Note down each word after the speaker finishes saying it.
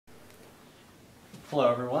Hello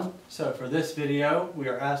everyone. So for this video we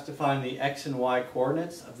are asked to find the x and y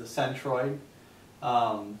coordinates of the centroid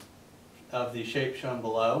of the shape shown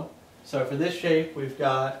below. So for this shape we've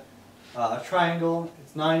got a triangle.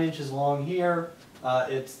 It's 9 inches long here,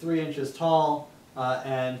 it's 3 inches tall,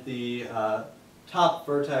 and the top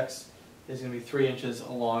vertex is going to be 3 inches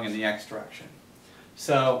along in the x direction.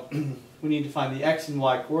 So we need to find the x and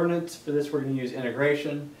y coordinates. For this we're going to use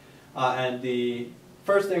integration, and the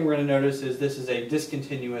first thing we're going to notice is this is a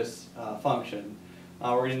discontinuous function.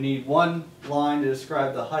 We're going to need one line to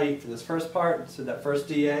describe the height for this first part, so that first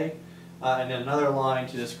dA, and then another line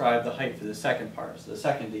to describe the height for the second part, so the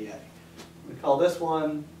second dA. We call this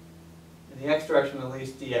one, in the x direction at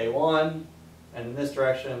least, dA1, and in this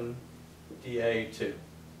direction, dA2.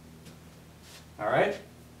 Alright,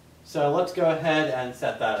 so let's go ahead and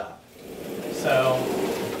set that up. So,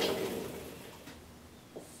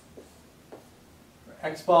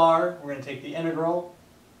 x bar, we're going to take the integral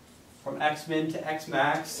from x min to x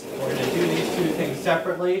max. We're going to do these two things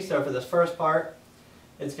separately. So for this first part,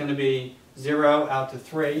 it's going to be 0 out to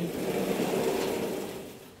 3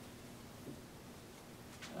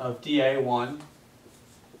 of dA1.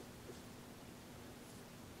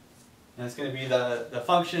 And it's going to be the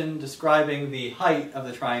function describing the height of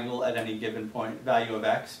the triangle at any given point, value of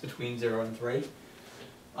x, between 0 and 3.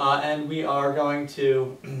 And we are going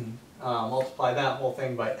to multiply that whole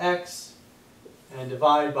thing by x and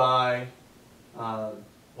divide by,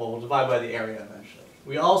 we'll divide by the area eventually.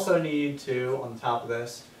 We also need to, on the top of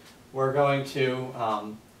this, we're going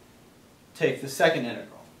to take the second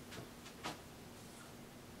integral.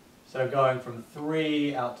 So going from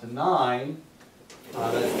 3 out to 9,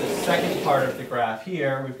 that's the second part of the graph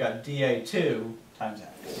here, we've got dA2 times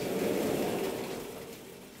x.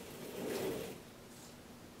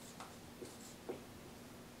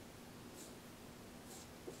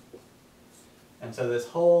 And so this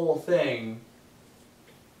whole thing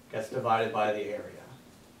gets divided by the area.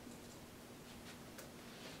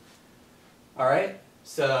 Alright,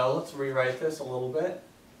 so let's rewrite this a little bit.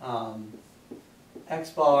 X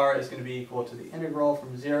bar is going to be equal to the integral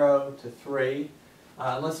from 0 to 3.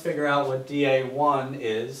 Let's figure out what dA1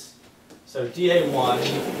 is. So dA1,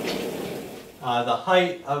 the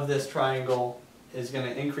height of this triangle is going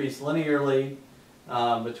to increase linearly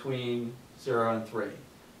between 0 and 3.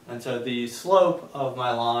 And so the slope of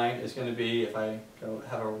my line is going to be, if I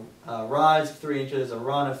have a rise of 3 inches, a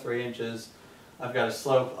run of 3 inches, I've got a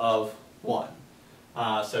slope of 1.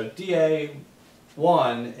 So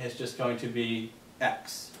dA1 is just going to be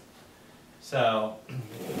x. So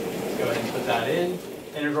let's go ahead and put that in.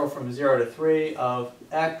 Integral from 0 to 3 of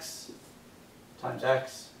x times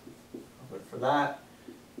x, I'll put for that,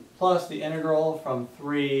 plus the integral from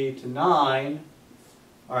 3 to 9.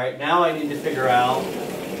 Alright, now I need to figure out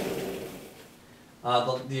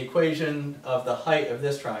the equation of the height of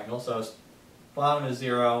this triangle. So bottom is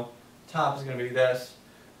 0, top is going to be this,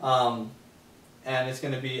 and it's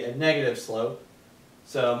going to be a negative slope.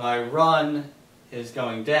 So my run is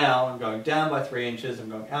going down. I'm going down by 3 inches, I'm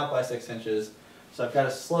going out by 6 inches. So I've got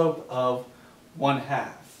a slope of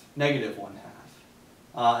 1/2, negative 1/2.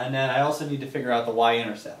 And then I also need to figure out the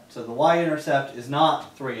y-intercept. So the y-intercept is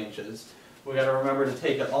not 3 inches. We've got to remember to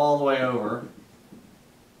take it all the way over.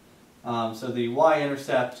 So the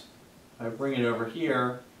y-intercept, if I bring it over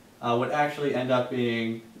here, would actually end up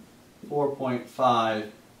being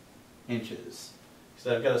 4.5 inches.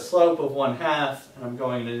 So I've got a slope of 1/2, and I'm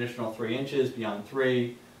going an additional 3 inches. Beyond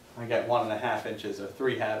 3, I get 1.5 inches, or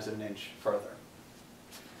 3/2 of an inch further.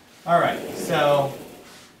 Alright, so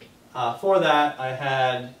for that I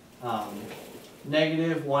had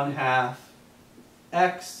negative 1/2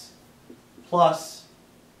 x plus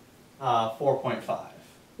 4.5.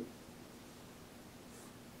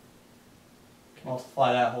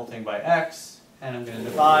 Multiply that whole thing by x, and I'm going to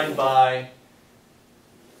divide by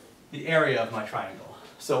the area of my triangle.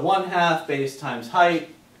 So 1/2 base times height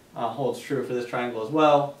holds true for this triangle as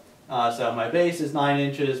well. So my base is 9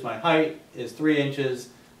 inches, my height is 3 inches,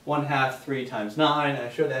 1/2, 3 times 9, I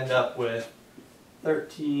should end up with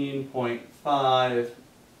 13.5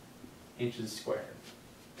 inches squared.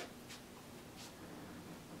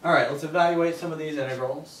 Alright, let's evaluate some of these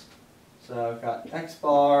integrals. So I've got x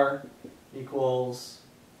bar equals,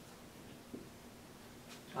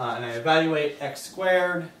 and I evaluate x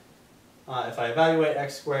squared. If I evaluate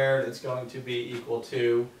x squared, it's going to be equal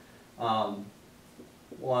to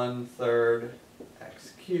 1/3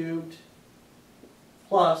 x cubed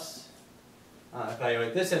plus,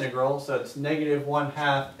 evaluate this integral, so it's negative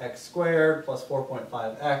 1/2 x squared plus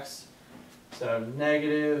 4.5x. So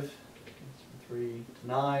negative 3 to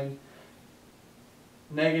 9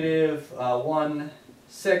 negative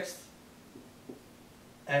 1/6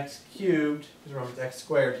 x cubed, because remember it's x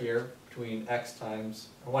squared here, between x times,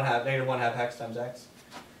 or 1/2, negative 1/2 x times x,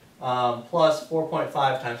 plus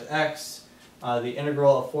 4.5 times x. The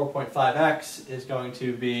integral of 4.5x is going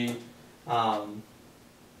to be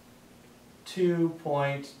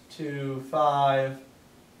 2.25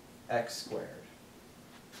 x squared.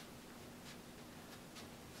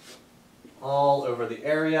 All over the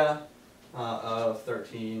area of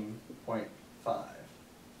 13.5.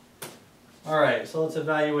 Alright, so let's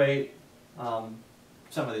evaluate some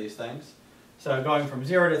of these things. So going from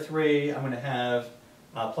 0 to 3, I'm going to have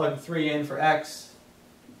plug 3 in for x.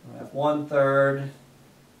 I'm going to have 1/3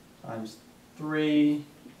 times 3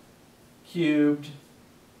 cubed.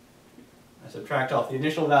 I subtract off the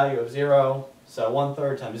initial value of 0, so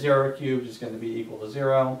 1/3 times 0 cubed is going to be equal to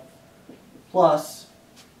 0, plus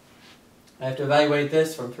I have to evaluate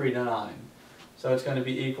this from 3 to 9. So it's going to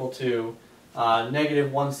be equal to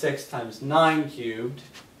negative 1/6 times 9 cubed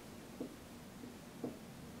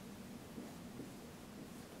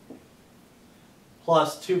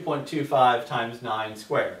plus 2.25 times 9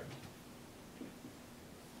 squared.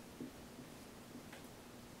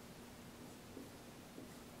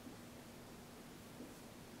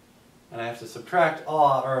 And I have to subtract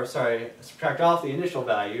off the initial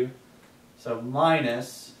value, so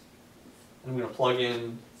minus, I'm going to plug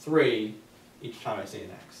in 3 each time I see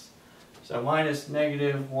an x. So minus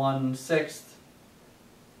negative 1/6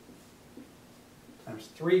 times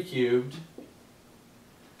 3 cubed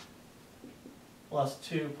plus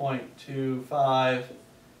 2.25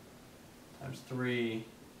 times 3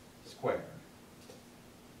 squared.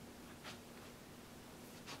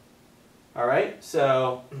 Alright,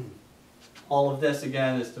 so all of this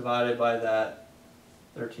again is divided by that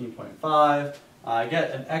 13.5. I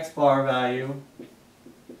get an x bar value.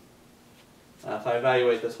 If I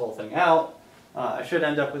evaluate this whole thing out, I should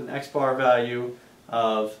end up with an x bar value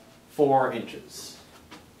of 4 inches.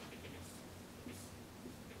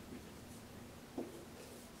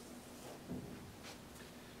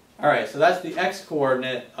 Alright, so that's the x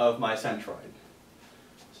coordinate of my centroid.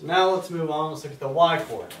 So now let's move on, let's look at the y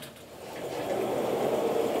coordinate.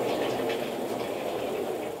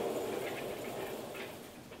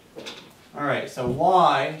 Alright, so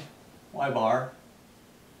y bar,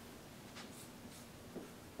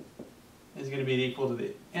 is going to be equal to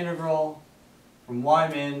the integral from y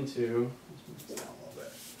min to, let's move this down a little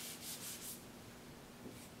bit.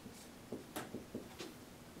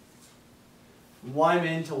 From y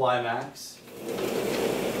min to y max.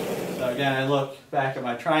 So again, I look back at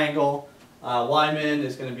my triangle. Y min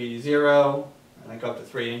is going to be 0, and I go up to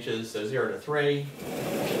 3 inches, so 0 to 3.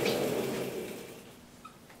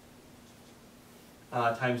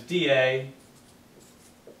 Times dA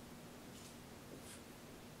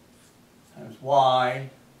times y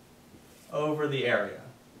over the area.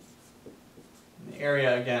 And the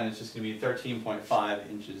area, again, is just going to be 13.5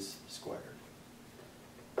 inches squared.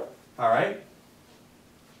 Alright?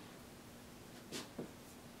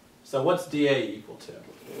 So what's dA equal to?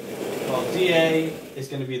 Well, dA is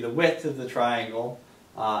going to be the width of the triangle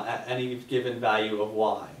at any given value of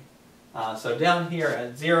y. So down here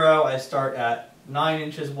at 0, I start at 9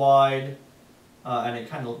 inches wide, and it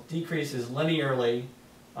kind of decreases linearly.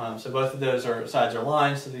 So both of those sides are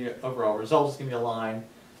lines, so the overall result is going to be a line.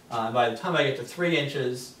 By the time I get to 3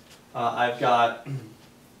 inches, I've got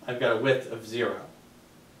a width of 0.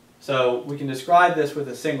 So we can describe this with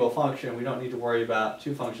a single function. We don't need to worry about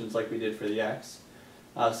two functions like we did for the x.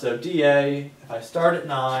 So dA, if I start at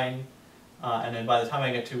 9, and then by the time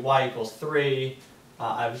I get to y equals 3,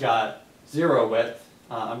 I've got 0 width.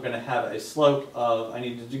 I'm going to have a slope of, I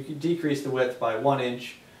need to decrease the width by 1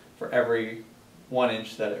 inch for every 1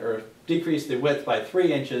 inch or decrease the width by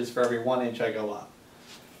 3 inches for every 1 inch I go up.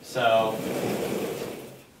 So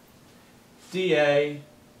dA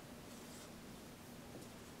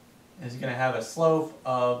is going to have a slope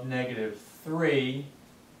of negative 3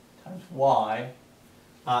 times y.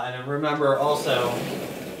 And then remember also,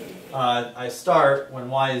 I start, when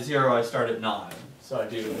y is 0, I start at 9. So I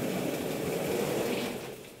do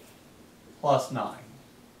plus 9.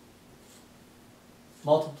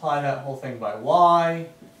 Multiply that whole thing by y,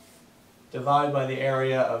 divide by the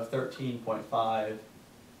area of 13.5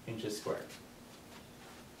 inches squared.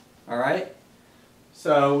 Alright?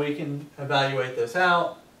 So we can evaluate this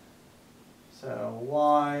out. So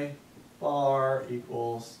y bar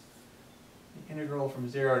equals the integral from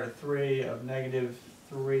 0 to 3 of negative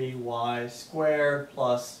 3y squared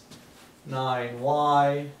plus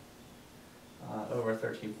 9y over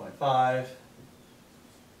 13.5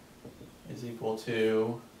 is equal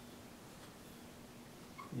to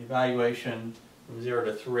the evaluation from 0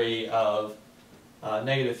 to 3 of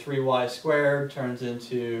negative 3y squared turns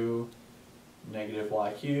into negative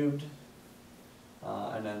y cubed,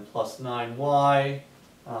 and then plus 9y.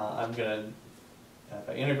 I'm going to, if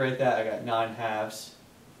I integrate that, I got 9/2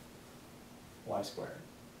 y squared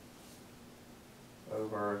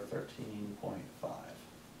over 13.5. All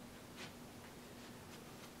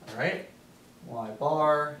right, y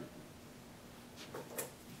bar.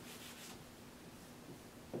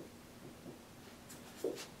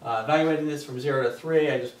 Evaluating this from 0 to 3,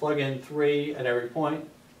 I just plug in 3 at every point.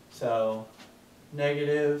 So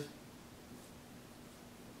negative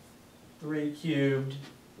 3 cubed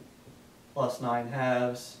plus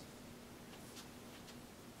 9/2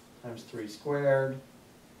 times 3 squared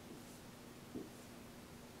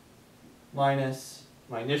minus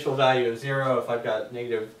my initial value of 0. If I've got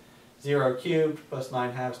negative 0 cubed plus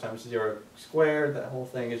 9/2 times 0 squared, that whole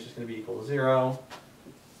thing is just going to be equal to 0.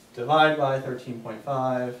 Divide by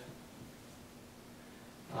 13.5,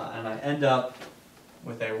 and I end up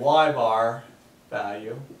with a y bar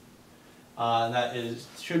value that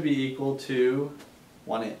should be equal to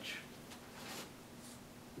 1 inch.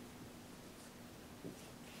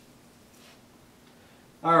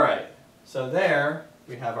 All right, so there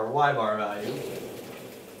we have our y bar value.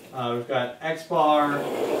 We've got x bar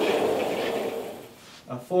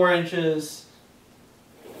of 4 inches.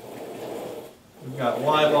 We've got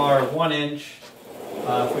y bar of 1 inch.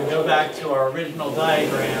 If we go back to our original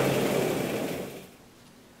diagram,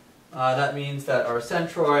 that means that our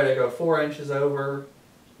centroid, I go 4 inches over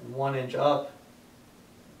and 1 inch up.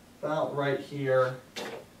 About right here,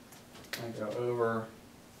 I go over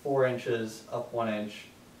 4 inches, up 1 inch.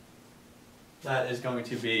 That is going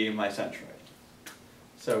to be my centroid.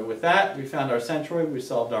 So with that, we found our centroid, we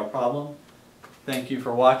solved our problem. Thank you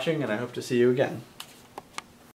for watching, and I hope to see you again.